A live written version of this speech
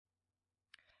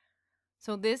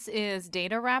So this is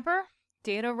Datawrapper.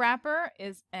 Datawrapper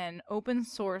is an open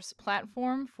source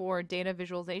platform for data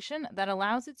visualization that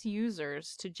allows its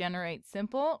users to generate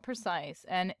simple, precise,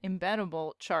 and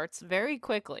embeddable charts very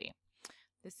quickly.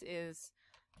 This is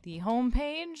the home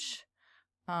page.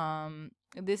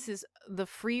 This is the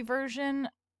free version.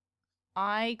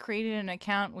 I created an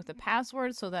account with a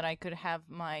password so that I could have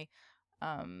my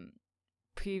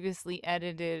previously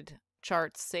edited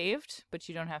charts saved, but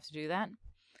you don't have to do that.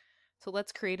 So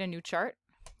let's create a new chart.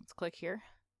 Let's click here.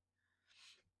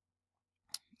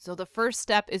 So the first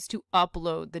step is to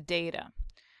upload the data.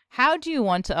 How do you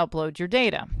want to upload your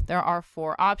data? There are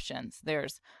 4 options.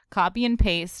 There's copy and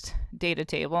paste data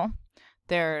table.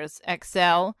 There's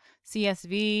Excel,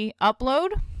 CSV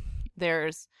upload.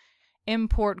 There's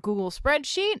import Google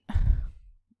spreadsheet,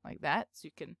 like that. So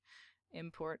you can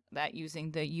import that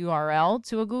using the URL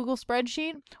to a Google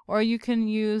spreadsheet, or you can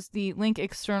use the link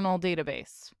external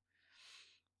database,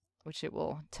 which it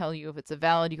will tell you if it's a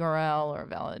valid URL or a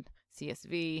valid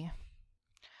CSV.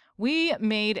 We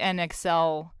made an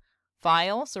Excel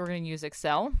file, so we're going to use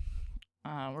Excel.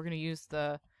 We're going to use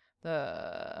the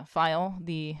file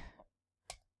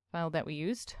that we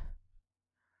used.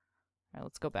 All right,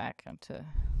 let's go back up to.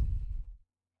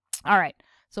 All right,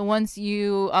 so once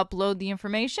you upload the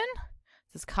information,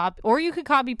 this copy, or you could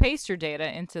copy paste your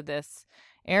data into this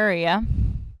area.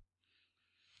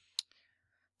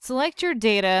 Select your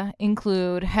data,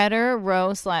 include header,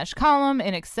 row, / column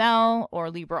in Excel or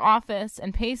LibreOffice,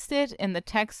 and paste it in the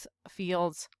text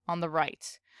fields on the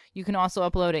right. You can also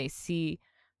upload a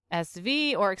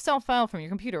CSV or Excel file from your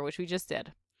computer, which we just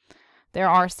did. There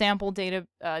are sample data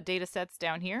sets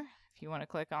down here. If you want to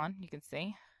click on, you can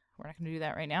see. We're not going to do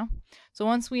that right now. So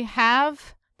once we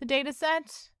have the data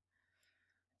set,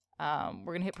 we're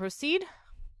going to hit proceed.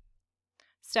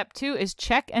 Step 2 is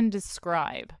check and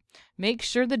describe. Make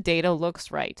sure the data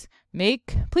looks right.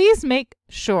 Please make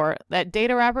sure that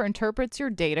Datawrapper interprets your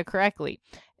data correctly.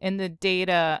 In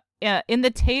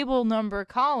the table number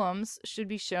columns should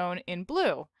be shown in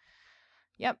blue.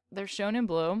 Yep, they're shown in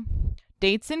blue.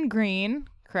 Dates in green,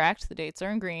 correct, the dates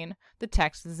are in green. The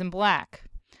text is in black.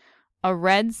 A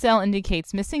red cell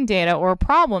indicates missing data or a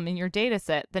problem in your data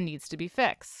set that needs to be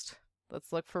fixed.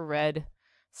 Let's look for red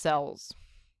cells.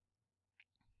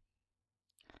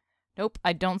 Nope,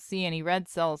 I don't see any red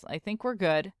cells. I think we're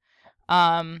good.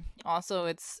 Also,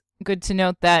 it's good to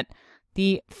note that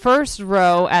the first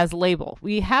row as label.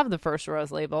 We have the first row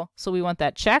as label, so we want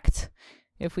that checked.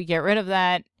 If we get rid of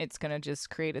that, it's going to just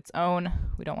create its own.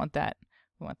 We don't want that.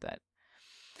 We want that.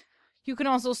 You can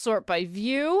also sort by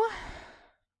view,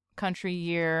 country,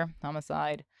 year,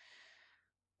 homicide,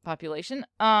 population.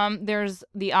 There's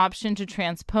the option to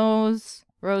transpose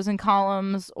rows and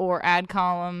columns or add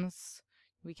columns.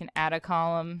 We can add a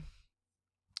column.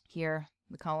 Here,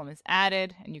 the column is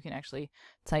added, and you can actually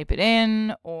type it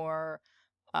in or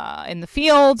in the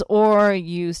field or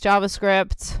use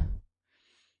JavaScript.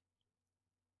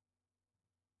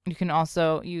 You can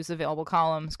also use available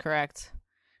columns, correct?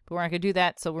 But we're not going to do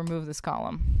that, so we'll remove this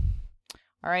column.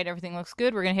 All right, everything looks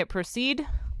good. We're going to hit proceed.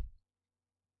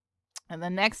 And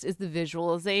then next is the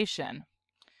visualization.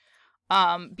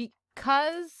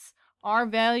 Because our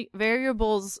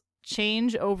variables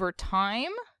change over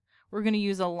time, we're going to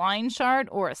use a line chart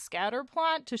or a scatter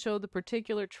plot to show the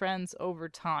particular trends over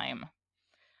time.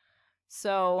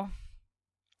 So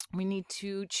we need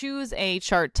to choose a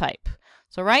chart type.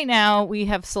 So right now we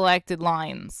have selected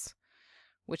lines,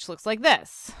 which looks like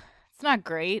this. It's not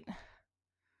great.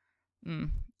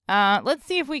 Let's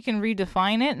see if we can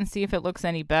redefine it and see if it looks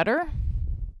any better.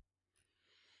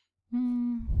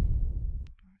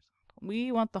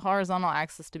 We want the horizontal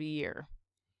axis to be year.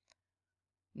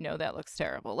 No, that looks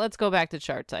terrible. Let's go back to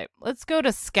chart type. Let's go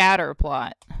to scatter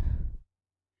plot.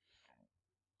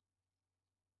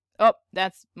 Oh,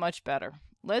 that's much better.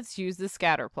 Let's use the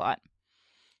scatter plot.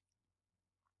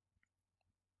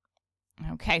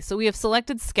 Okay, so we have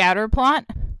selected scatter plot.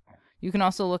 You can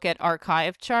also look at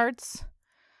archive charts,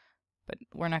 but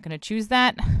we're not going to choose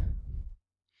that.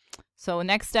 So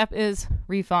next step is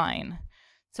refine.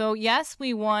 So yes,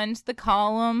 we want the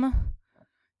column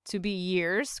to be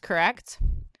years, correct?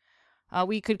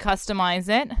 We could customize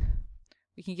it.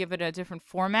 We can give it a different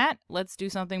format. Let's do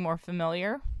something more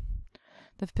familiar.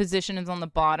 The position is on the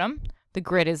bottom. The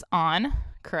grid is on,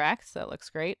 correct? So that looks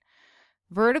great.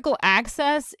 Vertical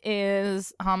axis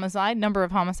is homicide, number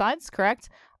of homicides, correct?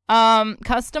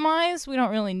 Customize, we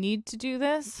don't really need to do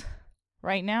this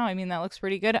right now. I mean, that looks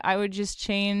pretty good. I would just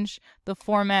change the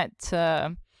format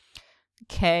to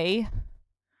K.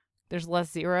 There's less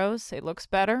zeros. It looks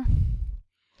better.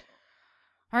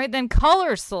 All right, then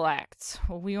color select.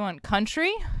 Well, we want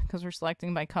country because we're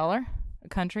selecting by color, a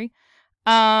country.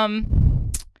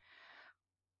 One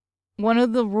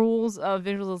of the rules of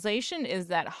visualization is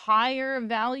that higher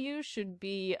values should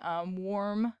be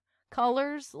warm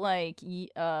colors like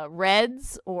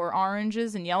reds or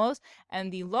oranges and yellows,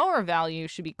 and the lower value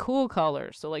should be cool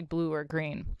colors, so like blue or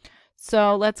green.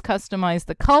 So let's customize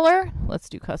the color. Let's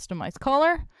do customize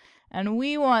color. And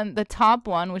we want the top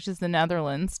one, which is the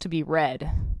Netherlands, to be red.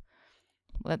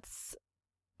 Let's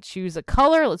choose a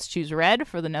color. Let's choose red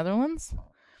for the Netherlands.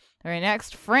 All right,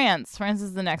 next, France. France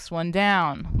is the next one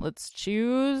down. Let's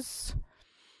choose...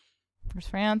 There's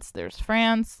France. There's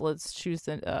France. Let's choose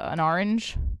an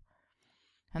orange.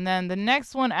 And then the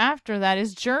next one after that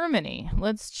is Germany.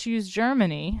 Let's choose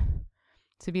Germany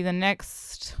to be the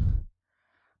next,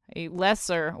 a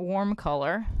lesser warm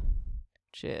color,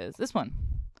 which is this one.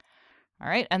 All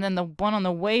right, and then the one on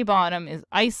the way bottom is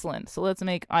Iceland. So let's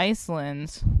make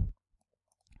Iceland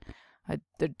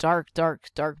the dark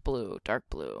blue.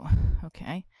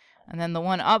 Okay, and then the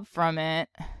one up from it,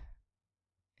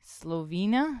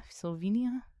 Slovenia?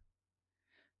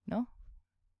 No?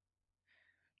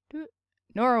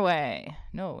 Norway.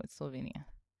 No, it's Slovenia.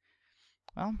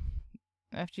 Well,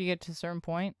 after you get to a certain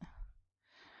point,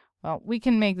 well, we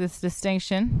can make this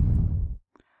distinction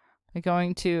by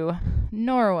going to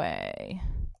Norway.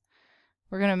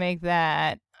 We're going to make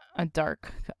that a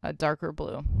darker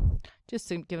blue, just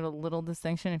to give it a little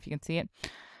distinction if you can see it.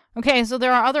 Okay, so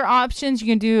there are other options. You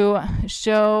can do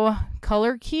show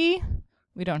color key.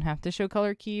 We don't have to show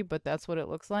color key, but that's what it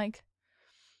looks like.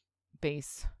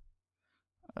 Base.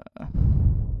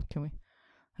 Can we?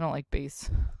 I don't like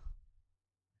base.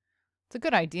 It's a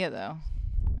good idea though.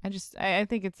 I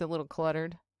think it's a little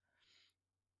cluttered.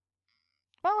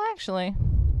 Well, actually,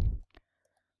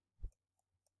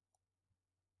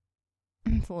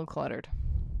 it's a little cluttered.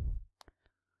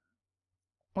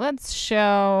 Let's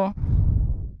show...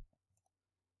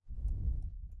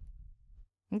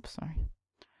 Oops, sorry.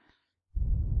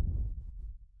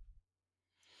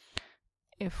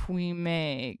 If we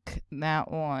make that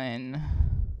one...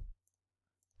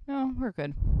 No, we're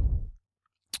good.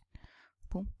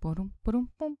 Boom, boom, boom,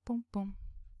 boom, boom, boom.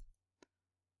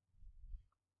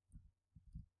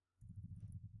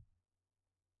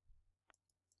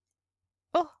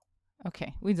 Oh,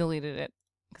 okay. We deleted it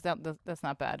because that's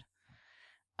not bad.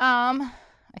 I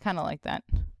kind of like that.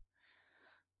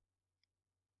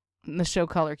 The show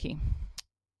color key.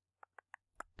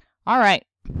 All right.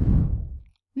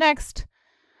 Next,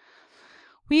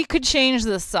 we could change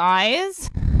the size.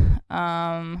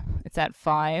 It's at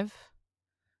 5.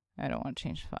 I don't want to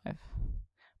change 5.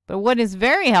 But what is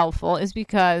very helpful is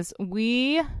because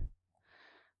we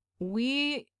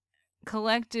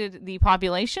collected the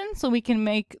population, so we can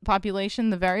make population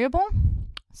the variable.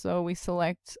 So we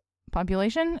select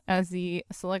population as the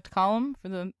select column for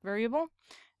the variable,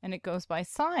 and it goes by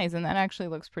size, and that actually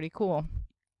looks pretty cool.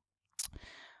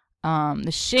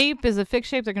 The shape is a fixed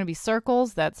shape. They're going to be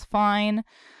circles. That's fine.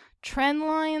 Trend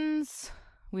lines,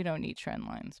 we don't need trend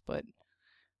lines, but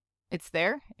it's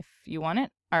there if you want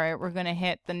it. All right, we're going to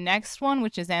hit the next one,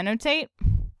 which is annotate.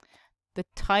 The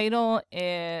title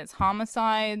is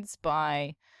homicides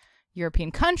by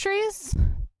European countries.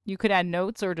 You could add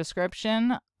notes or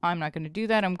description. I'm not going to do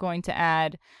that. I'm going to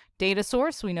add data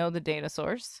source. We know the data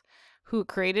source. Who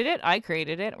created it? I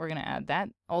created it. We're going to add that.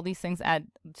 All these things add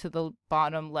to the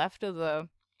bottom left of the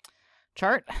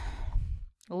chart.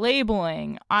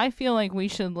 Labeling. I feel like we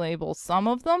should label some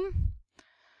of them.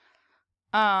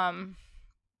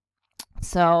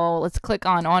 So let's click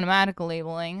on automatic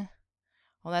labeling.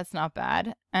 Well, that's not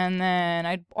bad. And then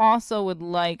I also would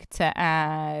like to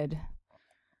add,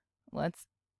 let's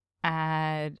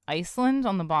add Iceland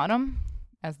on the bottom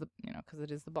as the, because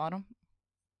it is the bottom.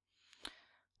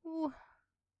 Ooh.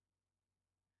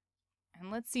 And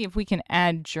let's see if we can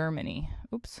add Germany.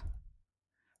 Oops.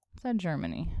 Let's add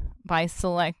Germany by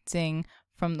selecting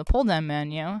from the pull down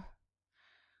menu.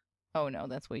 Oh no,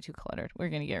 that's way too cluttered. We're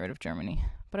going to get rid of Germany.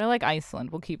 But I like Iceland.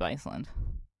 We'll keep Iceland.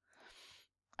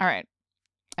 All right.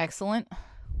 Excellent.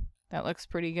 That looks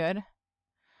pretty good.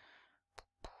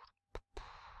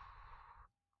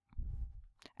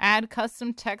 Add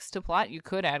custom text to plot. You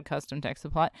could add custom text to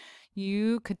plot.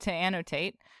 You could to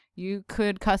annotate. You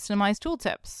could customize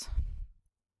tooltips.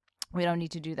 We don't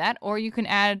need to do that. Or you can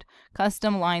add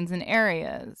custom lines and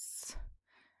areas.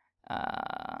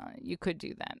 You could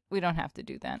do that. We don't have to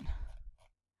do that.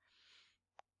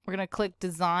 We're going to click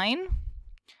design.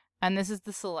 And this is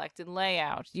the selected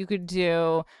layout. You could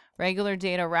do regular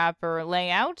Datawrapper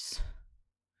layout,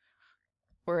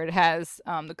 where it has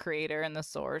the creator and the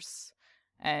source,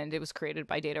 and it was created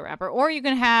by Datawrapper. Or you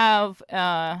can have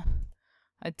a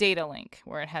data link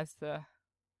where it has the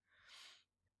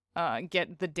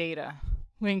get the data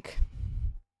link.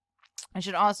 I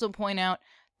should also point out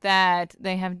that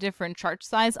they have different chart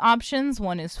size options.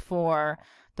 One is for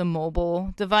the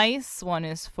mobile device, one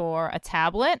is for a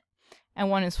tablet, and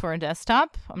one is for a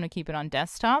desktop. I'm going to keep it on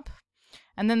desktop.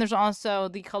 And then there's also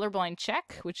the colorblind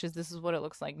check, which is, this is what it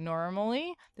looks like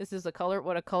normally. This is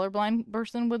what a colorblind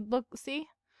person would see.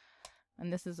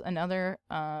 And this is another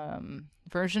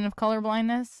version of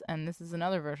colorblindness, and this is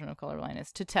another version of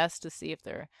colorblindness to test to see if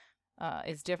there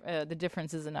the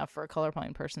difference is enough for a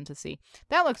colorblind person to see.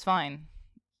 That looks fine.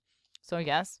 So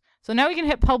yes. So now we can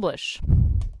hit publish.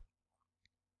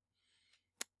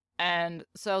 And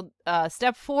so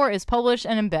step 4 is publish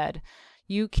and embed.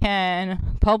 You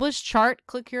can publish chart.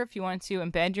 Click here if you want to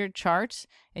embed your chart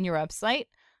in your website.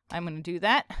 I'm going to do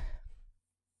that.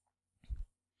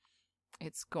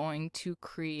 It's going to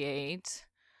create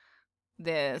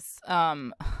this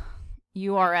URL.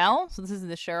 So this is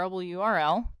the shareable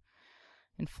URL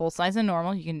in full size and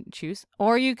normal. You can choose,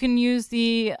 or you can use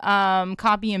the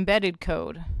copy embedded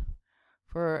code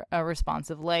for a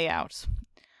responsive layout.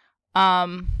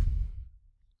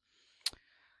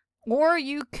 Or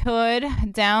you could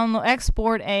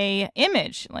export a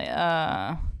image,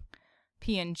 PNG.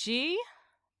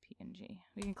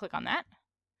 We can click on that.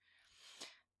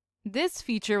 This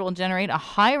feature will generate a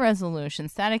high-resolution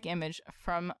static image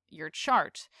from your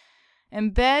chart.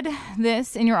 Embed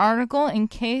this in your article in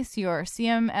case your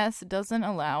CMS doesn't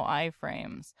allow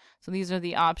iframes. So these are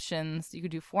the options. You could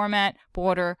do format,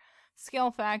 border, scale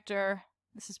factor.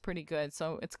 This is pretty good.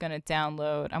 So it's going to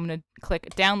download. I'm going to click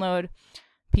download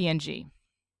PNG.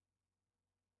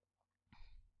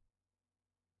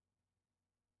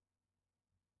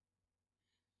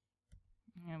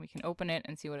 And we can open it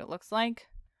and see what it looks like.